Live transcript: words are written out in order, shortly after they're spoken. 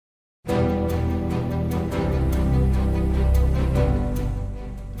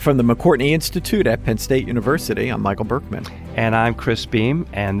From the McCourtney Institute at Penn State University, I'm Michael Berkman. And I'm Chris Beam,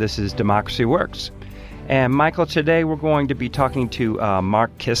 and this is Democracy Works. And Michael, today we're going to be talking to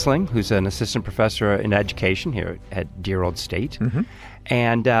Mark Kissling, who's an assistant professor in education here at Dear Old State. Mm-hmm.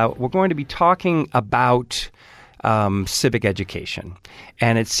 And we're going to be talking about civic education.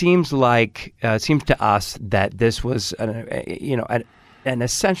 And it seems to us that this was an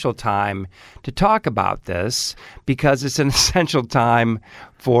essential time to talk about this, because it's an essential time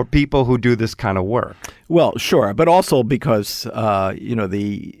for people who do this kind of work. Well, sure, but also because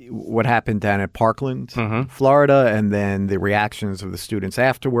what happened down at Parkland, mm-hmm. Florida, and then the reactions of the students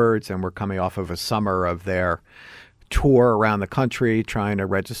afterwards, and we're coming off of a summer of their tour around the country trying to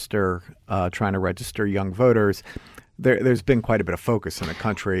register young voters. There's been quite a bit of focus in the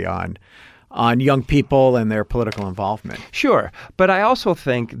country on young people and their political involvement. Sure. But I also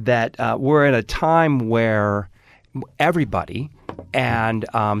think that we're in a time where everybody, and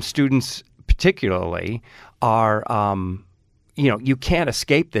students particularly, are, you can't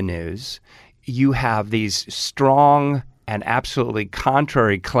escape the news. You have these strong and absolutely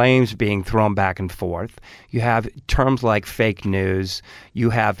contrary claims being thrown back and forth. You have terms like fake news. You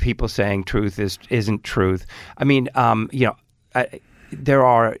have people saying truth isn't truth. I mean, there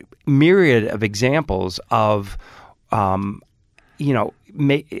are myriad of examples of,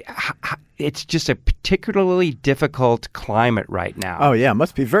 it's just a particularly difficult climate right now. Oh yeah, it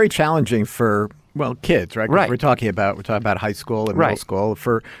must be very challenging for kids, right? Right. We're talking about high school and middle school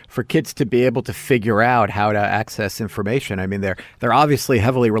for kids to be able to figure out how to access information. I mean, they're obviously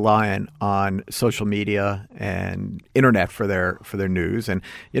heavily reliant on social media and internet for their news, and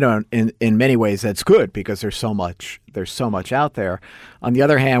in many ways that's good because there's so much out there. On the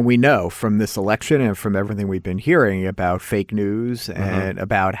other hand, we know from this election and from everything we've been hearing about fake news and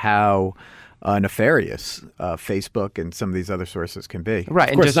about how nefarious Facebook and some of these other sources can be. Right.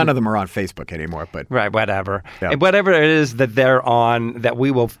 Of course, none of them are on Facebook anymore. But right, whatever. Yeah. And whatever it is that they're on that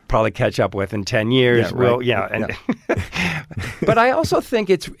we will probably catch up with in 10 years. Yeah, right. But I also think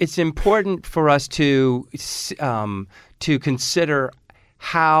it's important for us to consider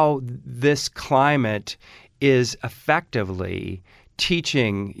how this climate is effectively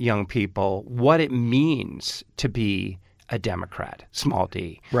teaching young people what it means to be a Democrat, small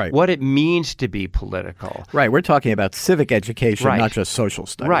d. Right. What it means to be political. Right. We're talking about civic education, right. not just social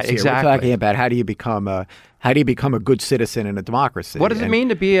studies. Right, here. exactly. We're talking about how do you become a good citizen in a democracy. What does it mean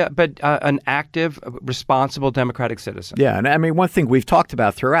to be an active, responsible democratic citizen? Yeah, and I mean, one thing we've talked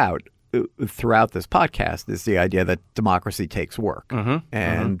about throughout this podcast is the idea that democracy takes work,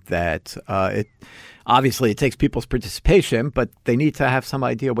 and that it takes people's participation, but they need to have some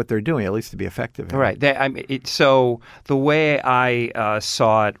idea what they're doing, at least to be effective. Right. So the way I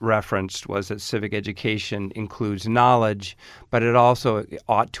saw it referenced was that civic education includes knowledge, but it also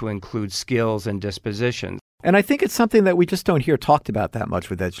ought to include skills and dispositions. And I think it's something that we just don't hear talked about that much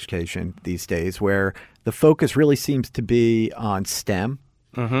with education these days, where the focus really seems to be on STEM.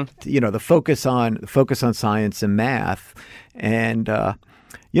 Mm-hmm. The focus on science and math, and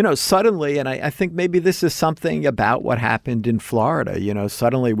suddenly, and I think maybe this is something about what happened in Florida.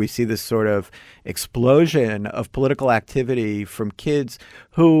 Suddenly we see this sort of explosion of political activity from kids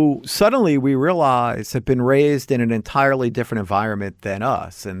who suddenly we realize have been raised in an entirely different environment than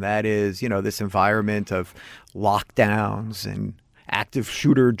us, and that is, this environment of lockdowns and active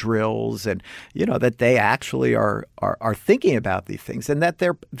shooter drills, and that they actually are thinking about these things, and that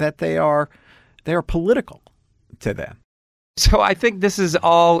they are political to them. So I think this is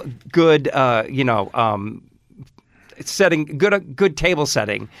all good, setting good table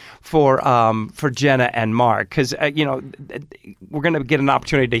setting for Jenna and Mark, because we're going to get an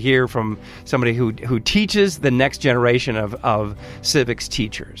opportunity to hear from somebody who teaches the next generation of civics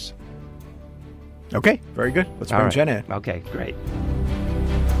teachers. Okay, very good. Let's bring Jenna in. Okay, great.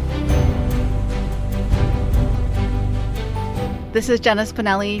 This is Jenna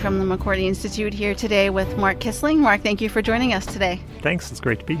Spinelli from the McCourtney Institute here today with Mark Kissling. Mark, thank you for joining us today. Thanks. It's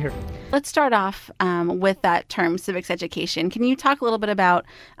great to be here. Let's start off with that term, civics education. Can you talk a little bit about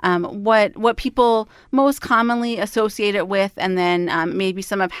what people most commonly associate it with, and then maybe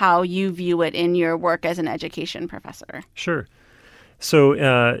some of how you view it in your work as an education professor? Sure.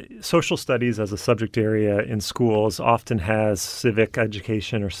 So social studies as a subject area in schools often has civic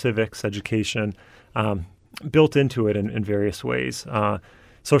education or civics education built into it in various ways.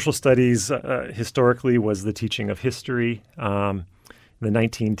 Social studies historically was the teaching of history. In the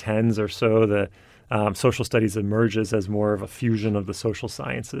 1910s or so, the social studies emerges as more of a fusion of the social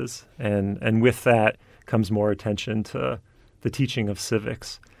sciences. And with that comes more attention to the teaching of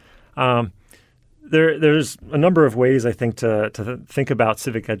civics. There's a number of ways, I think, to think about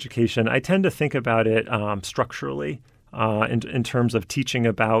civic education. I tend to think about it structurally in terms of teaching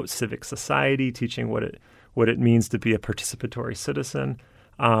about civic society, teaching what it means to be a participatory citizen.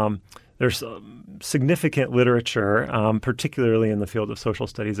 There's significant literature, particularly in the field of social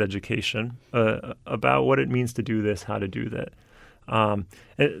studies education, about what it means to do this, how to do that.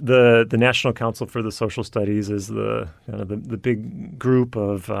 The National Council for the Social Studies is the big group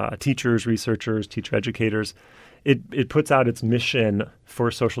of teachers, researchers, teacher educators. It puts out its mission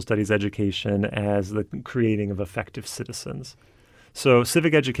for social studies education as the creating of effective citizens. So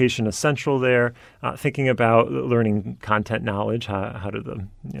civic education is central there, thinking about learning content knowledge, how do the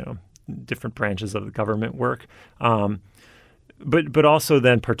different branches of the government work, but also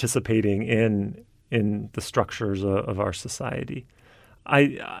then participating in the structures of our society.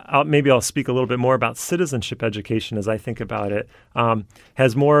 I'll speak a little bit more about citizenship education as I think about it.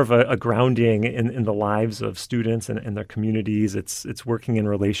 Has more of a grounding in the lives of students and their communities. It's working in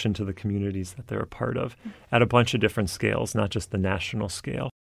relation to the communities that they're a part of at a bunch of different scales, not just the national scale.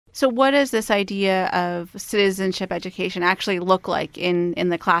 So what does this idea of citizenship education actually look like in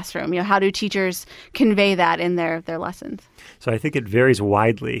the classroom? How do teachers convey that in their lessons? So I think it varies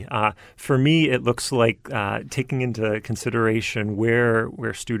widely. For me, it looks like taking into consideration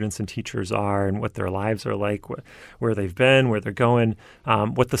where students and teachers are and what their lives are like, where they've been, where they're going,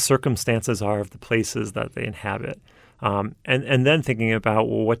 what the circumstances are of the places that they inhabit. And then thinking about,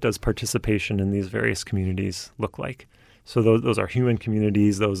 well, what does participation in these various communities look like? So those are human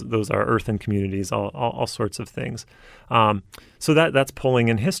communities, those are earthen communities, all sorts of things. So that's pulling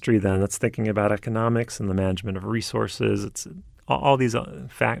in history then. That's thinking about economics and the management of resources. It's all these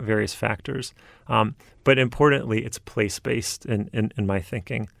various factors. But importantly, it's place-based in my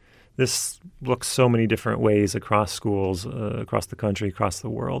thinking. This looks so many different ways across schools, across the country, across the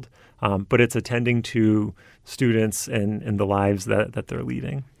world. But it's attending to students and the lives that they're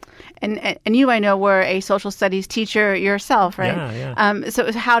leading. And you, I know, were a social studies teacher yourself, right? Yeah.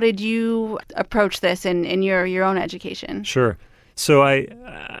 So how did you approach this in your own education? Sure. So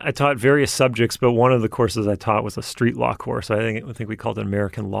I taught various subjects, but one of the courses I taught was a street law course. I think we called it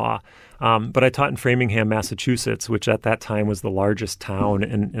American law. But I taught in Framingham, Massachusetts, which at that time was the largest town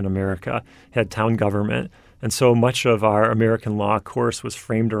in America, had town government. And so much of our American law course was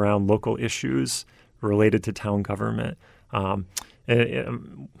framed around local issues related to town government.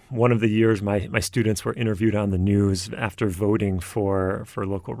 One of the years, my students were interviewed on the news after voting for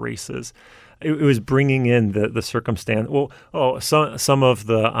local races. It was bringing in the circumstance. Some of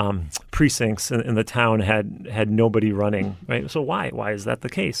the precincts in the town had nobody running, right? So why is that the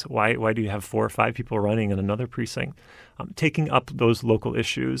case? Why do you have 4 or 5 people running in another precinct? Taking up those local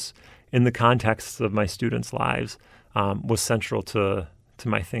issues in the context of my students' lives was central to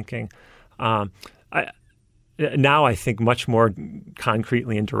my thinking. Now I think much more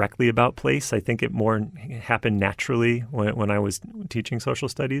concretely and directly about place. I think it more happened naturally when I was teaching social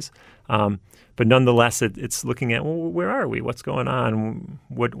studies. But nonetheless, it's looking at, well, where are we? What's going on?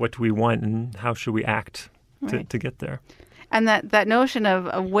 What do we want? And how should we act to get there? And that notion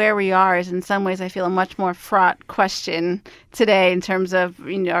of where we are is in some ways, I feel, a much more fraught question today in terms of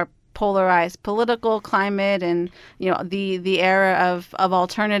our polarized political climate and the era of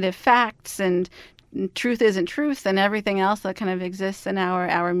alternative facts and truth isn't truth and everything else that kind of exists in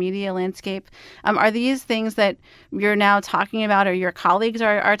our media landscape. Are these things that you're now talking about or your colleagues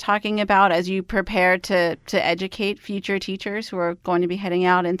are talking about as you prepare to educate future teachers who are going to be heading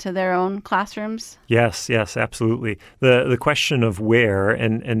out into their own classrooms? Yes, absolutely. The question of where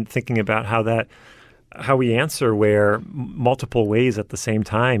and thinking about how we answer where multiple ways at the same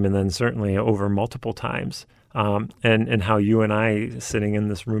time and then certainly over multiple times. And how you and I sitting in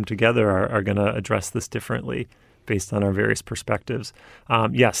this room together are going to address this differently based on our various perspectives.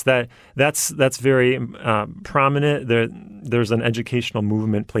 Yes, that's very prominent. There's an educational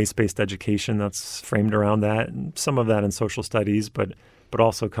movement, place-based education, that's framed around that, and some of that in social studies, but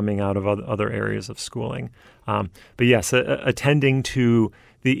also coming out of other areas of schooling. But yes, attending to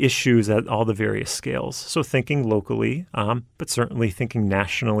the issues at all the various scales. So thinking locally, but certainly thinking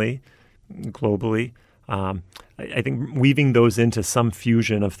nationally, globally. I think weaving those into some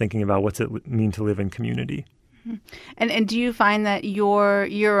fusion of thinking about what's it mean to live in community. And do you find that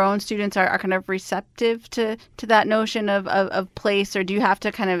your own students are kind of receptive to that notion of place, or do you have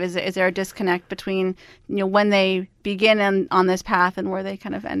to kind of is there a disconnect between when they begin on this path and where they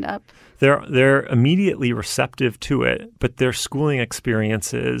kind of end up? They're immediately receptive to it, but their schooling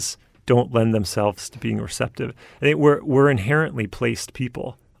experiences don't lend themselves to being receptive. I think we're inherently placed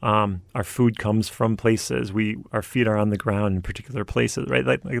people. Our food comes from places. Our feet are on the ground in particular places, right?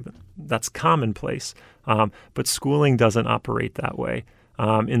 Like that's commonplace. But schooling doesn't operate that way.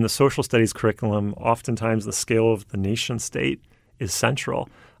 In the social studies curriculum, oftentimes the scale of the nation state is central.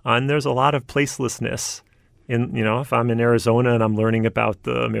 And there's a lot of placelessness. If I'm in Arizona and I'm learning about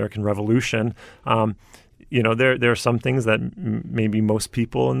the American Revolution, there are some things that maybe most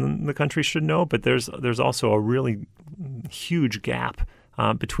people in the country should know, but there's also a really huge gap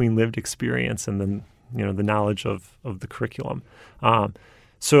between lived experience and then the knowledge of the curriculum.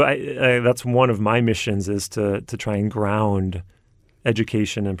 So that's one of my missions, is to try and ground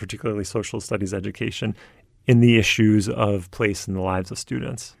education, and particularly social studies education, in the issues of place in the lives of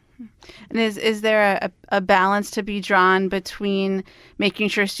students. And is there a balance to be drawn between making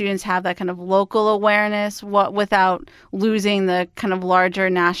sure students have that kind of local awareness, without losing the kind of larger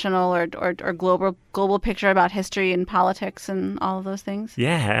national or global picture about history and politics and all of those things?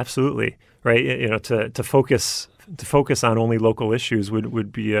 Yeah, absolutely. Right. To focus on only local issues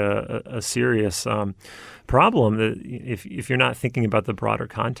would be a serious problem. That if you're not thinking about the broader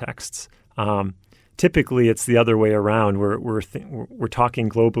contexts. Typically, it's the other way around. We're talking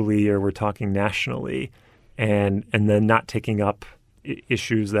globally, or we're talking nationally, and then not taking up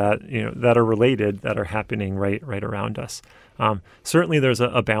issues that are related, that are happening right around us. Certainly, there's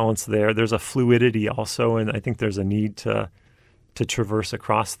a balance there. There's a fluidity also, and I think there's a need to traverse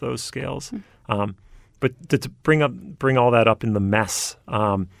across those scales. But to bring all that up in the mess,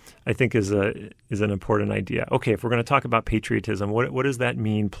 I think is an important idea. Okay, if we're going to talk about patriotism, what does that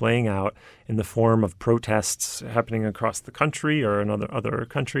mean playing out in the form of protests happening across the country or in other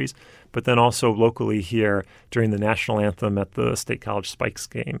countries, but then also locally here during the national anthem at the State College Spikes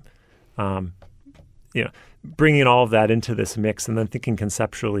game? Bringing all of that into this mix and then thinking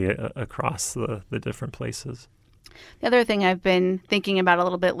conceptually across the different places. The other thing I've been thinking about a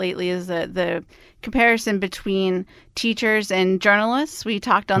little bit lately is the comparison between teachers and journalists. We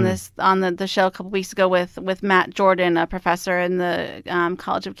talked on this on the show a couple weeks ago with Matt Jordan, a professor in the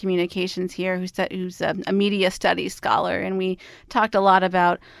College of Communications here, who's a media studies scholar, and we talked a lot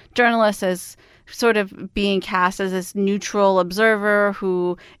about journalists as sort of being cast as this neutral observer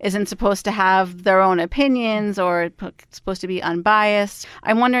who isn't supposed to have their own opinions or supposed to be unbiased.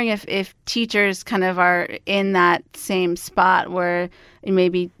 I'm wondering if teachers kind of are in that same spot where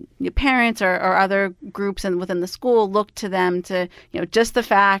maybe parents or other groups within the school look to them to, just the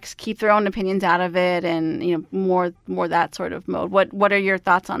facts, keep their own opinions out of it, and, more that sort of mode. What are your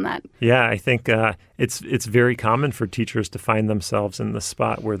thoughts on that? Yeah, I think it's very common for teachers to find themselves in the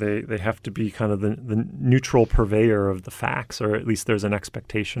spot where they have to be kind of the neutral purveyor of the facts, or at least there's an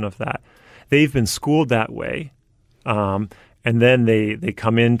expectation of that. They've been schooled that way. And then they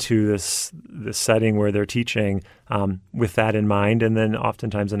come into this setting where they're teaching with that in mind, and then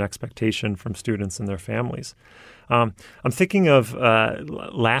oftentimes an expectation from students and their families. I'm thinking of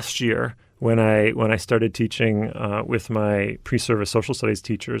last year when I started teaching with my pre-service social studies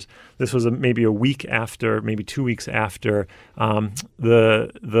teachers. This was maybe a week after, maybe 2 weeks after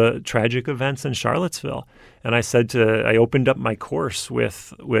the tragic events in Charlottesville, and I opened up my course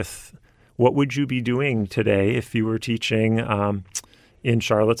with what would you be doing today if you were teaching in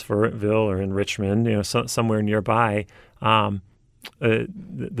Charlottesville or in Richmond, somewhere nearby,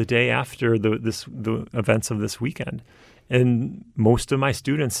 the day after the events of this weekend? And most of my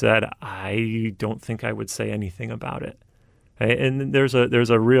students said, I don't think I would say anything about it. Right? And there's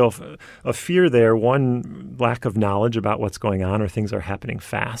a real fear there. One, lack of knowledge about what's going on, or things are happening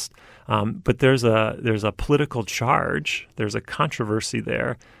fast. But there's a political charge. There's a controversy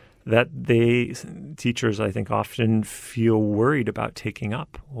there that teachers, I think, often feel worried about taking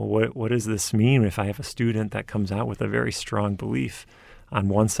up. Well, what does this mean if I have a student that comes out with a very strong belief on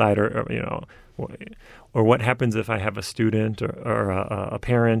one side, or what happens if I have a student or a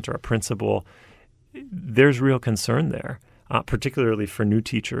parent or a principal? There's real concern there, particularly for new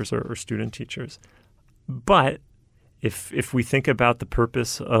teachers or student teachers. But if we think about the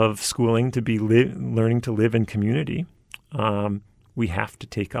purpose of schooling to be learning to live in community, we have to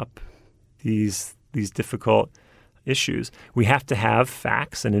take up these difficult issues. We have to have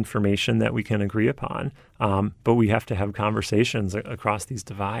facts and information that we can agree upon, but we have to have conversations across these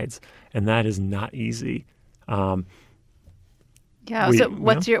divides, and that is not easy. So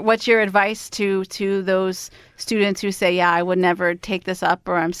what's your advice to those students who say, I would never take this up,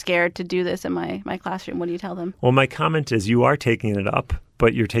 or I'm scared to do this in my classroom? What do you tell them? Well, my comment is you are taking it up,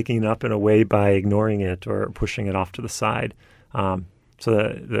 but you're taking it up in a way by ignoring it or pushing it off to the side. So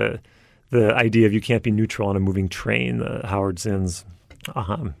the idea of you can't be neutral on a moving train, the Howard Zinn's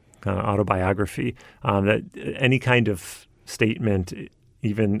kind of autobiography, that any kind of statement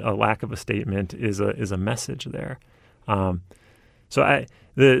even a lack of a statement is a message there. So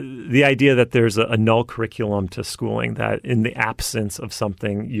the idea that there's a null curriculum to schooling, that in the absence of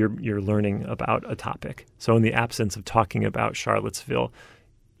something, you're learning about a topic. So in the absence of talking about Charlottesville,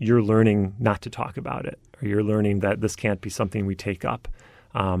 you're learning not to talk about it, or you're learning that this can't be something we take up.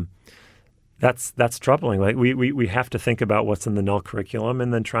 That's troubling. Like we have to think about what's in the null curriculum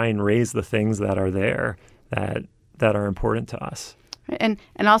and then try and raise the things that are there that are important to us. And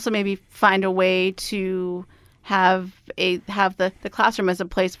also maybe find a way to have the classroom as a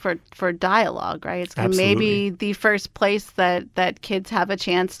place for dialogue, right? It's maybe the first place that kids have a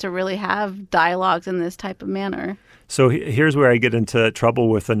chance to really have dialogues in this type of manner. So here's where I get into trouble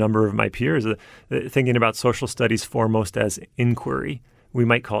with a number of my peers, thinking about social studies foremost as inquiry. We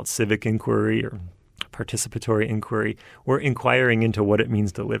might call it civic inquiry or participatory inquiry. We're inquiring into what it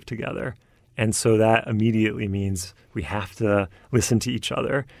means to live together. And so that immediately means we have to listen to each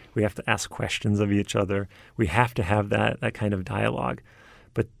other. We have to ask questions of each other. We have to have that kind of dialogue.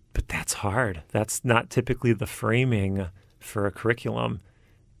 But that's hard. That's not typically the framing for a curriculum.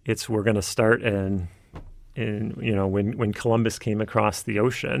 It's we're going to start in when Columbus came across the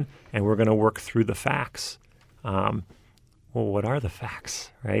ocean, and we're going to work through the facts. Well, what are the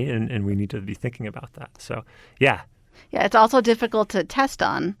facts, right? And we need to be thinking about that. So, yeah. Yeah, it's also difficult to test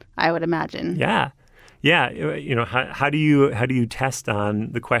on, I would imagine. Yeah. How do you test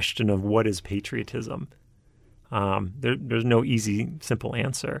on the question of what is patriotism? There's no easy, simple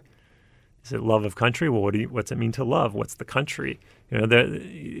answer. Is it love of country? Well, what's it mean to love? What's the country?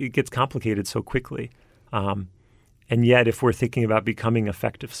 It gets complicated so quickly. And yet, if we're thinking about becoming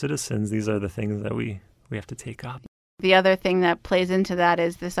effective citizens, these are the things that we have to take up. The other thing that plays into that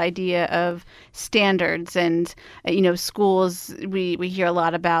is this idea of standards. And, schools, we hear a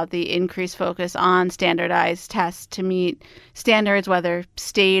lot about the increased focus on standardized tests to meet standards, whether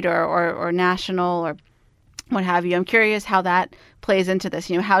state or national or what have you. I'm curious how that plays into this.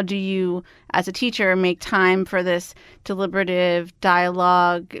 How do you, as a teacher, make time for this deliberative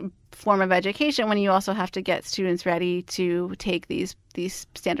dialogue form of education when you also have to get students ready to take these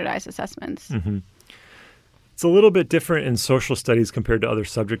standardized assessments? Mm-hmm. It's a little bit different in social studies compared to other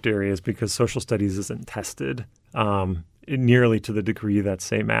subject areas because social studies isn't tested nearly to the degree that,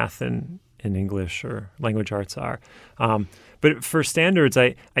 say, math and English or language arts are. But for standards,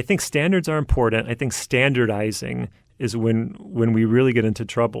 I think standards are important. I think standardizing is when we really get into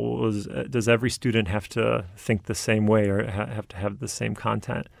trouble. Does every student have to think the same way or have to have the same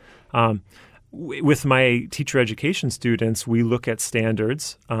content? With my teacher education students, we look at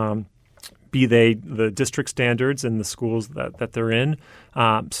standards, be they the district standards in the schools that they're in,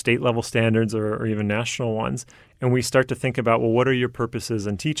 state level standards or even national ones. And we start to think about, well, what are your purposes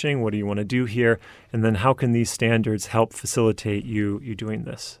in teaching? What do you want to do here? And then how can these standards help facilitate you doing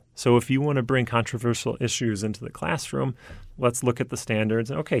this? So if you want to bring controversial issues into the classroom, let's look at the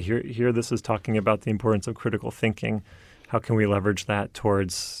standards. Okay, here this is talking about the importance of critical thinking. How can we leverage that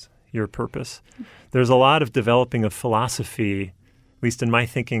towards your purpose? There's a lot of developing of philosophy, at least in my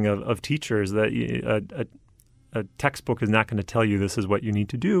thinking of teachers, that a textbook is not going to tell you this is what you need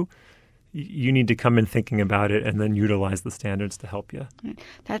to do. You need to come in thinking about it and then utilize the standards to help you.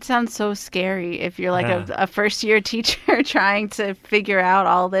 That sounds so scary if you're like a first-year teacher trying to figure out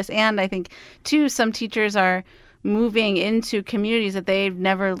all this. And I think, too, some teachers are moving into communities that they've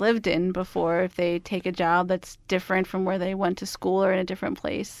never lived in before if they take a job that's different from where they went to school or in a different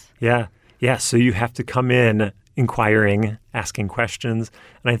place. Yeah. So you have to come in inquiring, asking questions.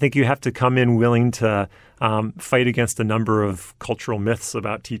 And I think you have to come in willing to fight against a number of cultural myths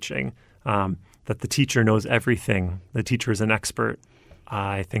about teaching, that the teacher knows everything. The teacher is an expert.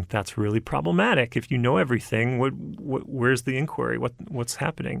 I think that's really problematic. If you know everything, where's the inquiry? What's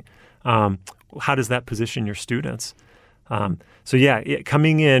happening? How does that position your students?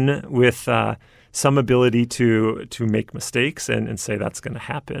 Coming in with some ability to make mistakes and say that's going to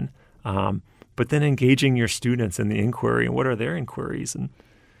happen. But then engaging your students in the inquiry and what are their inquiries,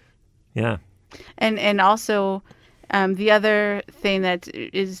 and also the other thing that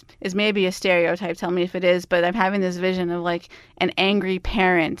is maybe a stereotype. Tell me if it is, but I'm having this vision of like an angry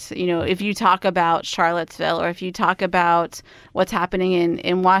parent. If you talk about Charlottesville or if you talk about what's happening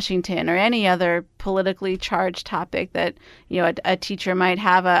in Washington or any other politically charged topic that a teacher might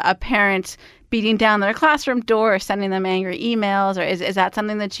have a parent beating down their classroom door or sending them angry emails, or is that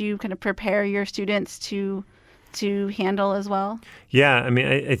something that you kind of prepare your students to handle as well? Yeah, I mean,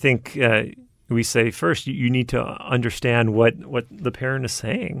 I think we say first you need to understand what the parent is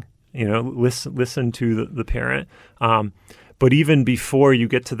saying. Listen to the parent. But even before you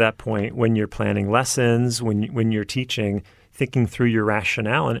get to that point, when you're planning lessons, when you're teaching, thinking through your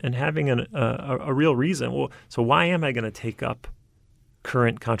rationale and having a real reason. Well, so why am I going to take up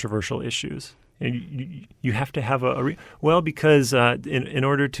current controversial issues? And you have to have because in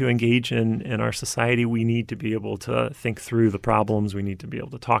order to engage in our society, we need to be able to think through the problems. We need to be able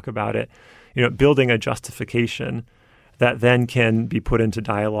to talk about it. Building a justification that then can be put into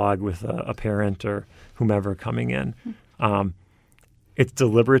dialogue with a parent or whomever coming in. It's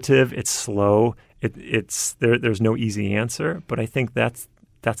deliberative. It's slow. There's no easy answer. But I think that's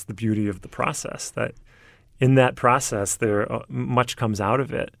the beauty of the process. That in that process, much comes out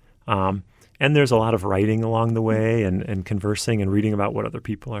of it. And there's a lot of writing along the way and conversing and reading about what other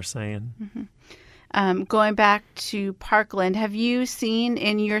people are saying. Mm-hmm. Going back to Parkland, have you seen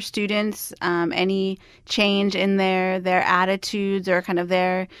in your students any change in their attitudes or kind of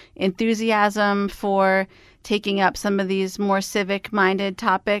their enthusiasm for taking up some of these more civic-minded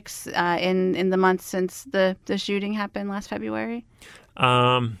topics in the months since the shooting happened last February?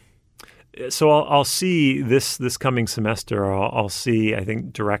 So I'll see this coming semester. I'll see, I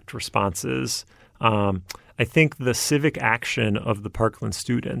think, direct responses. I think the civic action of the Parkland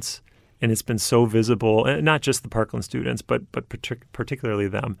students, and it's been so visible, and not just the Parkland students, but particularly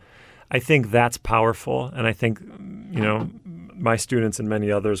them. I think that's powerful, and I think my students and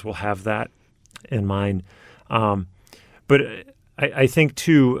many others will have that in mind. But I think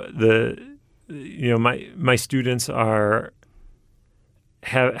too my students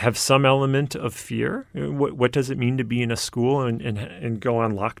have some element of fear. What does it mean to be in a school and go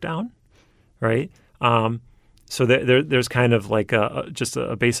on lockdown, right? So there's kind of like just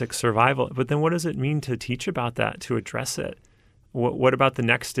a basic survival. But then what does it mean to teach about that, to address it? What about the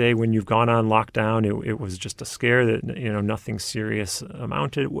next day when you've gone on lockdown? It was just a scare that nothing serious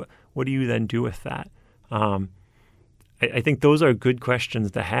amounted. What do you then do with that? I think those are good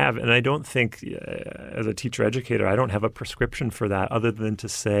questions to have, and I don't think, as a teacher educator, I don't have a prescription for that other than to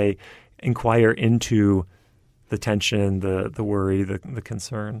say, inquire into the tension, the worry, the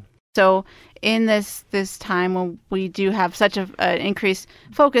concern. So, in this time when we do have such an increase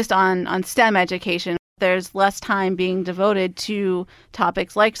focused on STEM education, there's less time being devoted to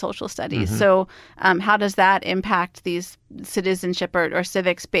topics like social studies. Mm-hmm. So how does that impact these citizenship or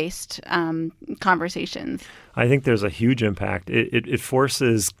civics-based conversations? I think there's a huge impact. It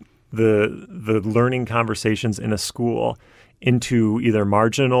forces the learning conversations in a school into either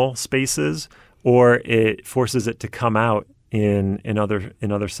marginal spaces, or it forces it to come out in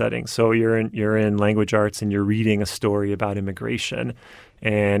other settings. So you're in language arts and you're reading a story about immigration,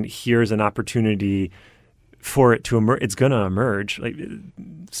 and here's an opportunity for it to emerge. It's going to emerge. Like,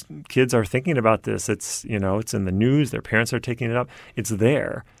 kids are thinking about this. It's it's in the news. Their parents are taking it up. It's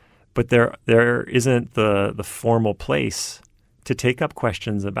there, but there isn't the formal place to take up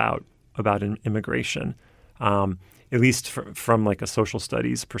questions about immigration, at least from like a social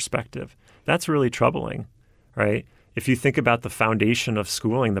studies perspective. That's really troubling, right? If you think about the foundation of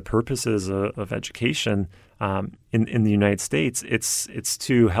schooling, the purposes of education in the United States, it's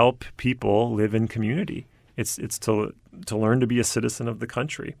to help people live in community. It's to learn to be a citizen of the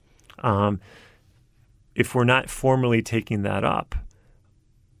country. If we're not formally taking that up,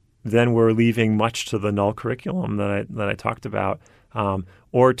 then we're leaving much to the null curriculum that I talked about,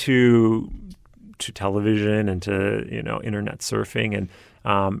 or to television and to internet surfing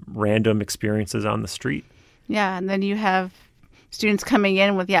and random experiences on the street. Yeah, and then you have students coming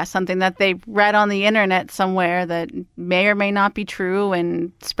in with something that they read on the internet somewhere that may or may not be true,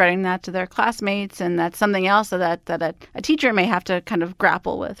 and spreading that to their classmates, and that's something else that a teacher may have to kind of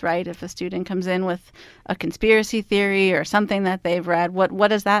grapple with, right? If a student comes in with a conspiracy theory or something that they've read, what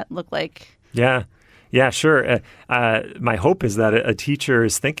does that look like? Yeah, sure. My hope is that a teacher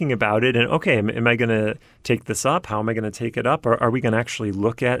is thinking about it and, okay, am I going to take this up? How am I going to take it up? Or are we going to actually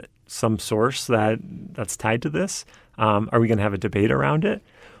look at some source that's tied to this? Are we going to have a debate around it?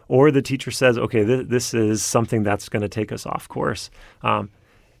 Or the teacher says, okay, this is something that's going to take us off course.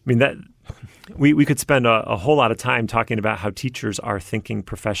 That we could spend a whole lot of time talking about how teachers are thinking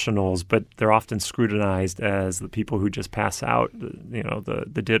professionals, but they're often scrutinized as the people who just pass out, the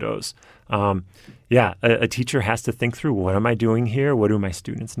dittos. A teacher has to think through, what am I doing here? What do my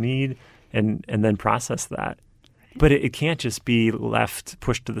students need? And then process that. But it can't just be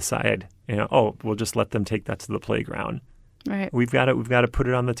pushed to the side. We'll just let them take that to the playground. Right. We've got to put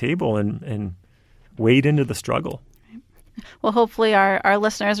it on the table and wade into the struggle. Well, hopefully our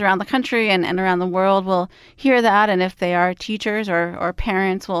listeners around the country and around the world will hear that. And if they are teachers or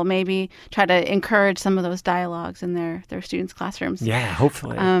parents, will maybe try to encourage some of those dialogues in their students' classrooms. Yeah,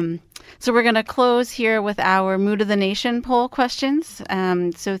 hopefully. So we're going to close here with our Mood of the Nation poll questions.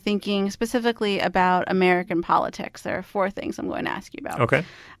 So thinking specifically about American politics, there are 4 things I'm going to ask you about. Okay.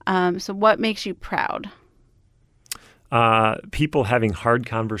 So what makes you proud? People having hard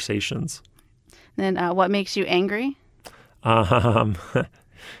conversations. Then what makes you angry? I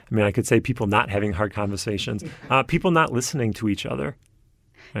mean, I could say people not having hard conversations. People not listening to each other.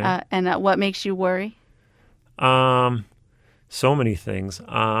 Right? And what makes you worry? So many things.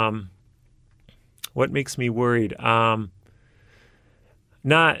 What makes me worried?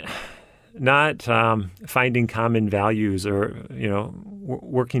 Not finding common values or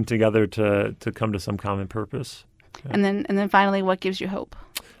working together to come to some common purpose. Yeah. And then finally, what gives you hope?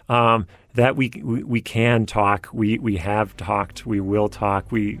 That we can talk. We have talked. We will talk.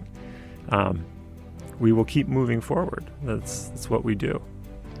 We will keep moving forward. That's what we do.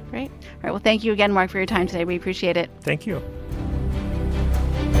 Great. All right. Well, thank you again, Mark, for your time today. We appreciate it. Thank you.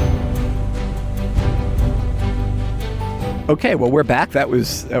 Okay, well, we're back. That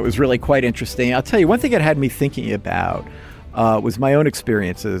was really quite interesting. I'll tell you, one thing it had me thinking about was my own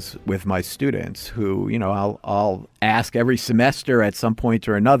experiences with my students who, I'll ask every semester at some point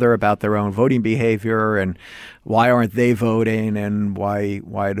or another about their own voting behavior and why aren't they voting and why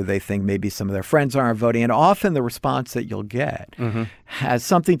do they think maybe some of their friends aren't voting. And often the response that you'll get has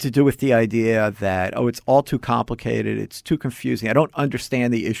something to do with the idea that, it's all too complicated, it's too confusing, I don't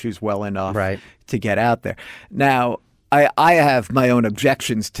understand the issues well enough to get out there. Now, I have my own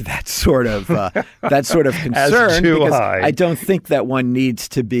objections to that sort of concern because I don't think that one needs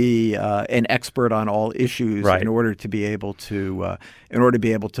to be an expert on all issues in order to be able to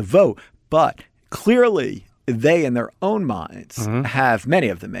vote. But clearly, they in their own minds have, many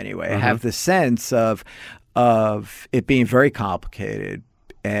of them anyway, have the sense of it being very complicated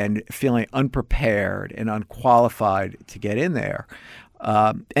and feeling unprepared and unqualified to get in there.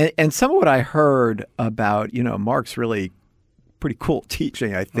 And some of what I heard about, Mark's really pretty cool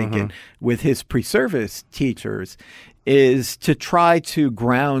teaching, I think, with his pre-service teachers is to try to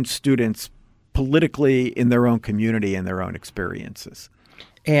ground students politically in their own community and their own experiences.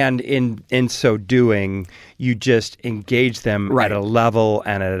 And in so doing, you just engage them at a level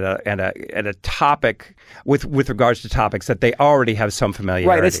and at a topic with regards to topics that they already have some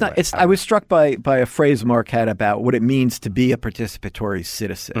familiarity with. I was struck by a phrase Mark had about what it means to be a participatory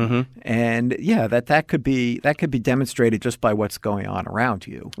citizen, and that could be demonstrated just by what's going on around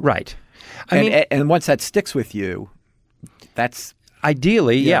you. Right. And once that sticks with you, that's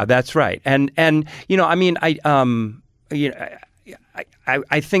ideally, that's right.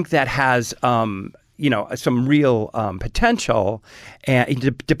 I think that has some real potential,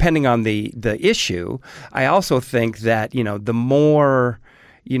 and depending on the issue. I also think that the more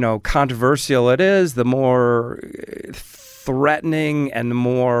controversial it is, the more threatening and the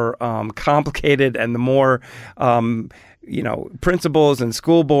more complicated and the more principals and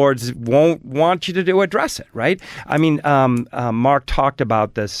school boards won't want you to address it, right? I mean, Mark talked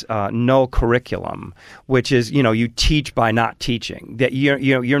about this null curriculum, which is, you teach by not teaching. That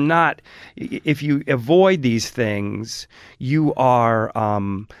you're not, if you avoid these things, you are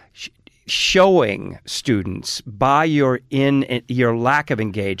showing students by your lack of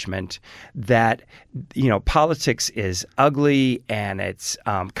engagement that politics is ugly and it's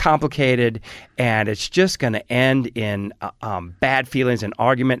complicated and it's just going to end in bad feelings and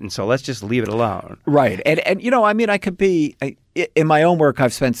argument, and so let's just leave it alone. Right, and I could be. In my own work,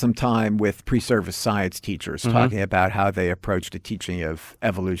 I've spent some time with pre-service science teachers talking about how they approach the teaching of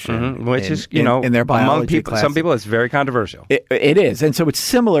evolution, which is, in their biology class. Some people, it's very controversial. It is, and so it's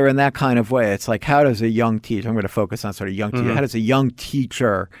similar in that kind of way. It's like, how does a young teacher? I'm going to focus on sort of young teacher. How does a young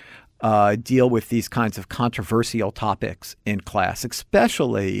teacher deal with these kinds of controversial topics in class,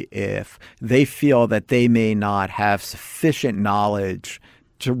 especially if they feel that they may not have sufficient knowledge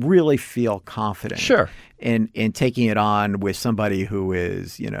to really feel confident in taking it on with somebody who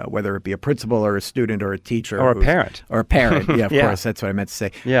is, whether it be a principal or a student or a teacher or a parent. Or a parent, of course, that's what I meant to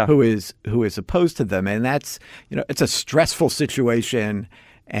say. Yeah. Who is opposed to them, and that's it's a stressful situation,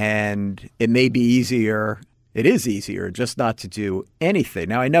 and it may be easier. It is easier just not to do anything.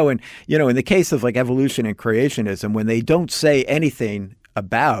 Now I know in the case of like evolution and creationism, when they don't say anything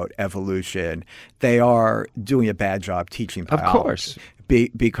about evolution, they are doing a bad job teaching biology. Of course.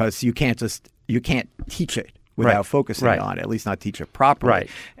 Because you can't teach it without focusing Right. on it, at least not teach it properly. Right.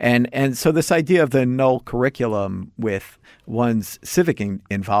 And so this idea of the null curriculum with one's civic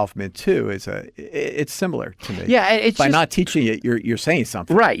involvement too it's similar to me. Yeah, it's by just, not teaching it, you're saying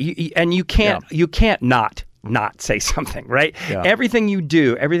something. right. And you can't not say something, right? Yeah. Everything you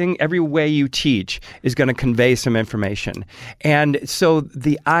do, every way you teach is going to convey some information. And so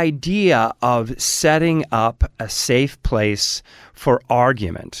the idea of setting up a safe place for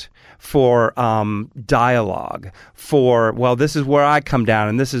argument, for dialogue, for, well, this is where I come down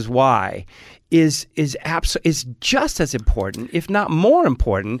and this is why, is just as important, if not more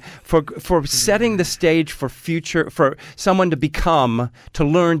important, for setting the stage for someone to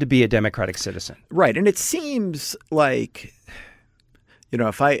learn to be a democratic citizen. Right. And it seems like,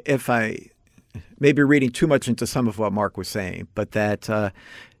 if I maybe reading too much into some of what Mark was saying, but that,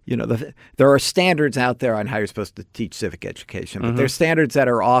 there are standards out there on how you're supposed to teach civic education, but there's standards that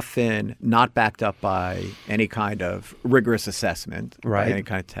are often not backed up by any kind of rigorous assessment, Right. by any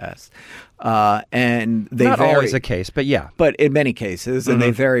kind of test. And they Not vary. always the case, but yeah. But in many cases, and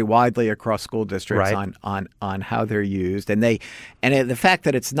they vary widely across school districts Right. on how they're used, and the fact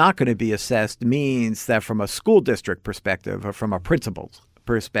that it's not going to be assessed means that from a school district perspective or from a principal's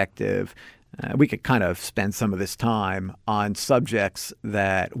perspective, we could kind of spend some of this time on subjects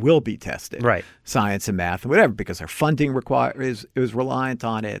that will be tested, Right. Science and math and whatever, because their funding is reliant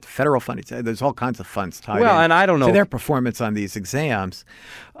on it. Federal funding, there's all kinds of funds tied Well, in and I don't know to their performance on these exams.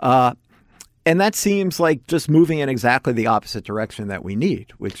 And that seems like just moving in exactly the opposite direction that we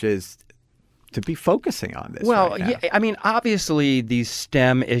need, which is to be focusing on this. Well, right now. yeah, I mean, obviously these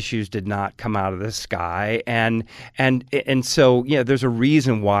STEM issues did not come out of the sky, and so there's a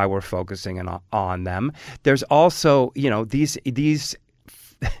reason why we're focusing on them. There's also these.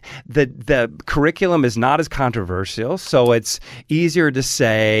 The curriculum is not as controversial, so it's easier to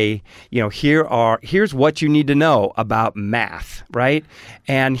say, here's what you need to know about math, right?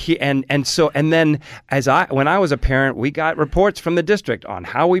 And then when I was a parent, we got reports from the district on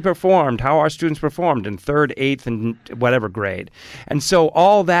how our students performed in 3rd, 8th, and whatever grade. And so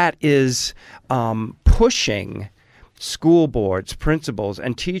all that is pushing school boards, principals,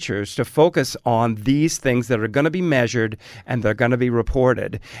 and teachers to focus on these things that are going to be measured and they're going to be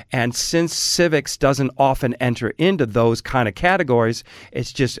reported. And since civics doesn't often enter into those kind of categories,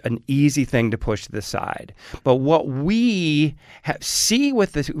 it's just an easy thing to push to the side. But what we see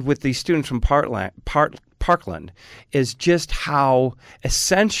with these students from Parkland is just how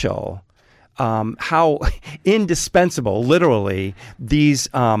essential, how indispensable, literally, these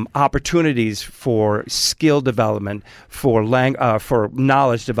opportunities for skill development, for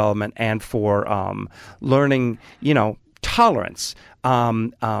knowledge development, and for learning, tolerance,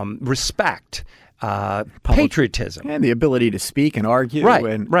 respect, patriotism, and the ability to speak and argue,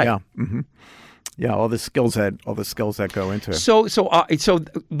 Right. Yeah, yeah, all the skills that go into it. So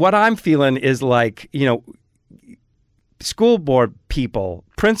what I'm feeling is like, school board people,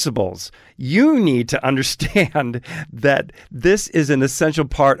 principals, you need to understand that this is an essential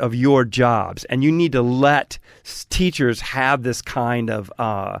part of your jobs, and you need to let teachers have this kind of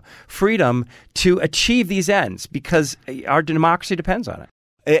freedom to achieve these ends, because our democracy depends on it.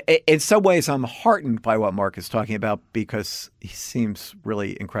 In some ways, I'm heartened by what Mark is talking about because he seems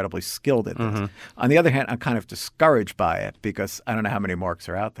really incredibly skilled at this. On the other hand, I'm kind of discouraged by it because I don't know how many Marks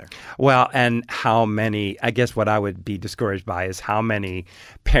are out there. Well, and how many, I guess what I would be discouraged by is how many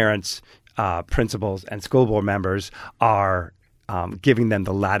parents, principals, and school board members are giving them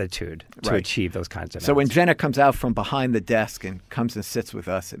the latitude to achieve those kinds of ends. So when Jenna comes out from behind the desk and comes and sits with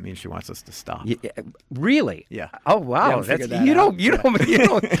us, it means she wants us to stop. Really? Yeah. Oh wow!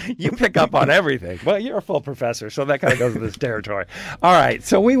 You pick up on everything. Well, you're a full professor, so that kind of goes with this territory. All right,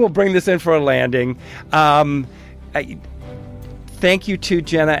 so we will bring this in for a landing. Thank you to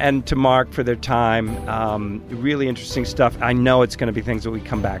Jenna and to Mark for their time. Really interesting stuff. I know it's going to be things that we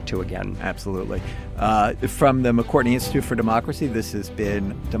come back to again. Absolutely. From the McCourtney Institute for Democracy, this has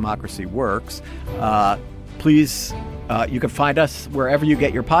been Democracy Works. Please, you can find us wherever you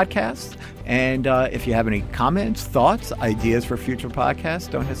get your podcasts. And if you have any comments, thoughts, ideas for future podcasts,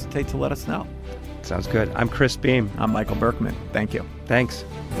 don't hesitate to let us know. Sounds good. I'm Chris Beam. I'm Michael Berkman. Thank you. Thanks.